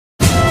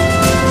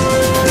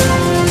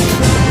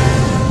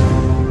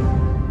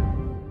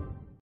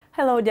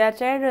Hello dear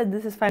traders,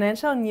 this is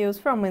financial news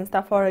from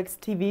ИнстаФорекс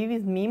TV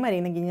with me,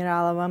 Marina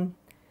Generalova.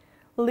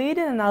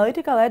 Leading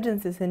analytical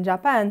agencies in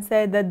Japan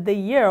say that the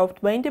year of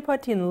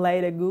 2014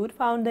 laid a good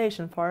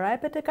foundation for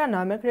rapid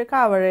economic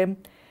recovery.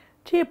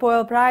 Cheap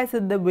oil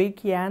prices, the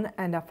weak yen,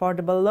 and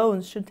affordable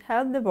loans should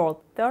help the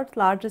world's third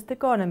largest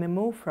economy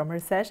move from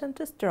recession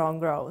to strong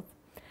growth.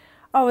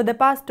 Over the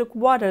past 2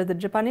 quarters, the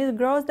Japanese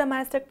gross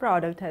domestic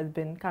product has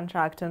been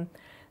contracting.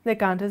 The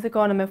country's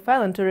economy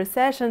fell into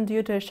recession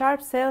due to a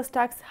sharp sales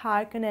tax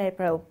hike in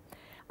April.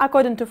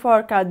 According to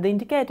forecast, the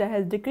indicator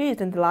has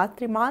decreased in the last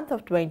 3 months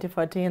of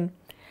 2014.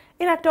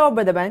 In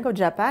October, the Bank of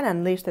Japan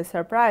unleashed a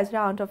surprise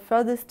round of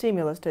further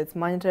stimulus to its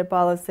monetary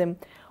policy,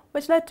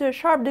 which led to a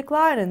sharp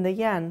decline in the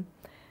yen.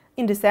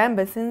 In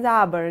December,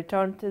 Shinzo Abe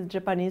returned as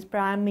Japanese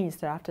Prime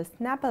Minister after a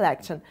snap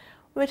election,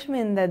 which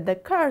means that the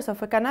course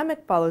of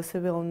economic policy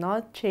will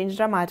not change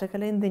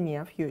dramatically in the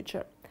near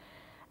future,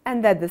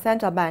 and that the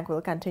central bank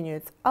will continue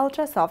its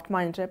ultra-soft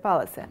monetary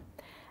policy.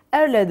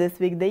 Earlier this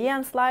week, the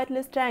yen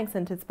slightly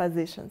strengthened its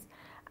positions.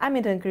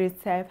 Amid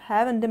increased safe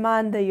haven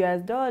demand, the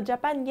US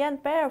dollar-Japan yen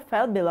pair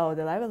fell below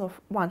the level of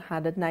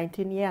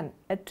 119 yen,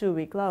 a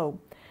 2-week low.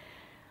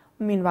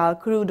 Meanwhile,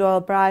 crude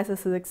oil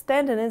prices is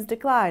extending its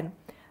decline.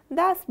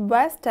 Thus,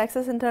 West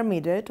Texas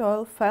Intermediate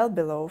oil fell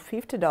below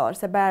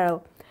 $50 a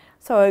barrel,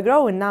 so a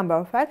growing number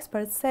of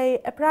experts say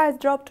a price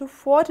drop to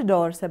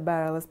 $40 a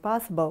barrel is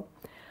possible.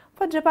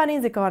 For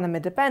Japanese economy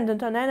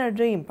dependent on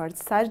energy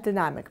imports, such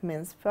dynamic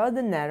means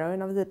further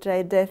narrowing of the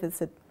trade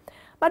deficit,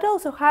 but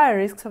also higher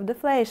risks of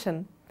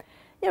deflation.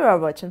 You are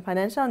watching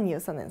financial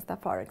news on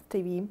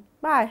InstаForexTV.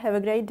 Bye, have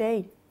a great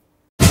day!